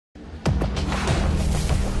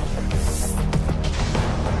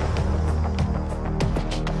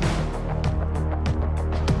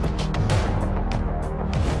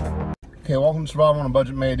Okay, welcome to Survival on a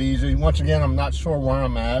Budget Made Easy. Once again, I'm not sure where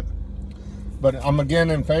I'm at, but I'm again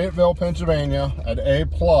in Fayetteville, Pennsylvania at A+,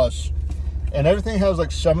 and everything has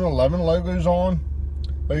like 7-Eleven logos on.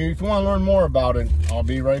 But if you want to learn more about it, I'll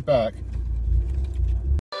be right back.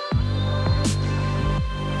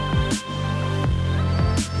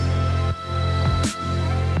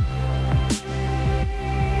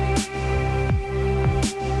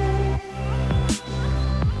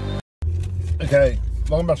 Okay,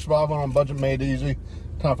 welcome back to Survival on a Budget Made Easy.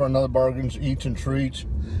 Time for another Bargains, Eats, and Treats.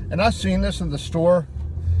 And I've seen this in the store.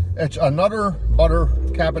 It's a Nutter Butter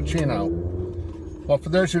Cappuccino. Well, for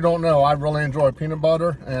those who don't know, I really enjoy peanut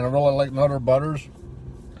butter, and I really like Nutter Butters.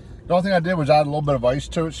 The only thing I did was add a little bit of ice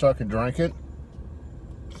to it so I could drink it.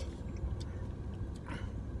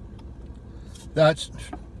 That's,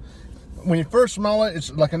 when you first smell it,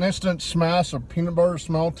 it's like an instant smash of peanut butter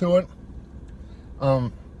smell to it.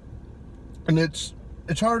 And it's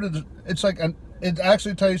hard to, it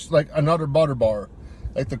actually tastes like a Nutter Butter bar.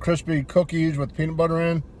 Like the crispy cookies with peanut butter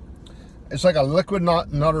in. It's like a liquid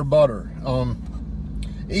Nutter Butter.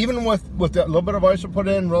 Even with that little bit of ice I put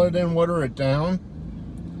in, really didn't water it down.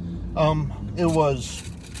 It was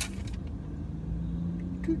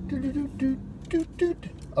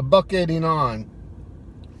 $1.89,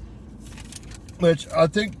 which I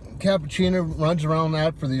think cappuccino runs around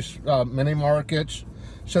that for these mini markets.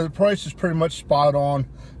 So the price is pretty much spot on.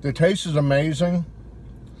 The taste is amazing.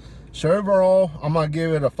 So overall, I'm gonna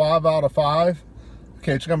give it a 5 out of 5.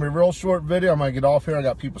 Okay, it's gonna be a real short video. I'm gonna get off here. I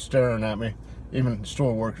got people staring at me. Even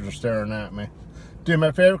store workers are staring at me. Do me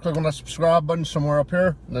a favor, click on that subscribe button somewhere up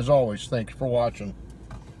here. And as always, thank you for watching.